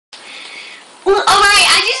Alright,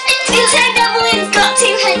 I just meant to say Evelyn's got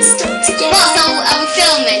two heads stuck together. What, so are we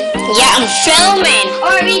filming? Yeah, I'm filming.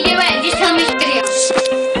 Or redo it and just tell me the video.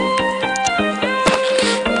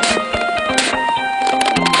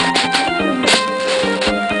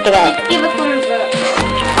 Give a thumbs up.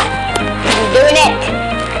 I'm doing it.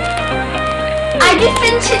 I just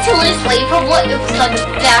been to Tilly's sleepover. It was like the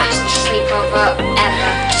best sleepover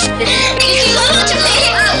ever.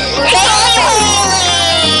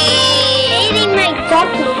 Eating my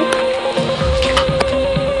doggy.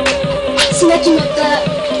 Smudging up the...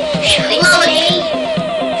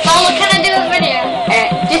 Mama, can I do a video?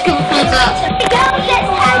 Just give a thumbs up.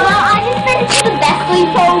 Well, I just been to the best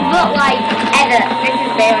sleepover like ever. This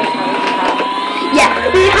is very fun. Yeah,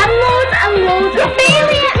 we had loads and loads of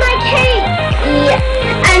Bailey at my cake. Yeah,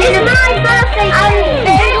 and it's my birthday.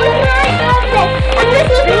 It was my birthday, and this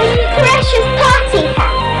was my precious party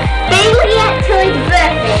hat. Bailey at Tilly's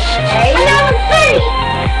birthday, and I was very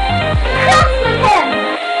cross with him.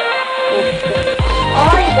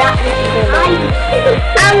 Oh, that was good.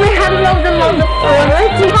 And we had loads and loads of fun.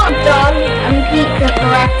 Hot dogs and pizza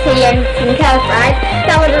for our tea and some cow fries.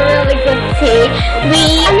 That was a really good tea.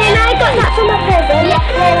 And then I got that from my present. Yeah,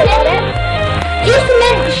 just to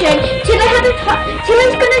mention,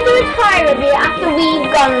 Tilly's going to do a toy review after we've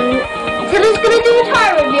gone. Tilly's going to do a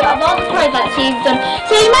toy review of all the toys that she's done.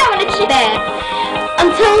 So you might want to check there.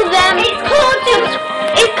 Until then, it's called the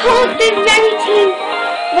Rarity,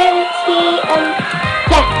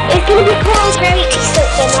 yeah, it's going to be called Rarity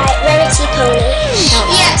something, like Rarity Pony.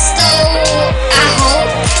 Yeah, so I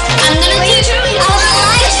hope I'm going to do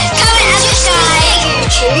comment and subscribe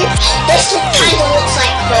YouTube. This kind of looks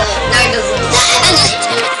like her. No, it doesn't.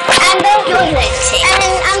 And then you're next.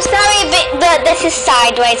 And I'm sorry but this is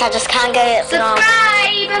sideways. I just can't get it.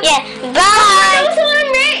 Subscribe. Yeah, bye. Also,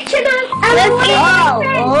 I'm rich and Let's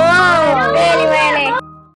go.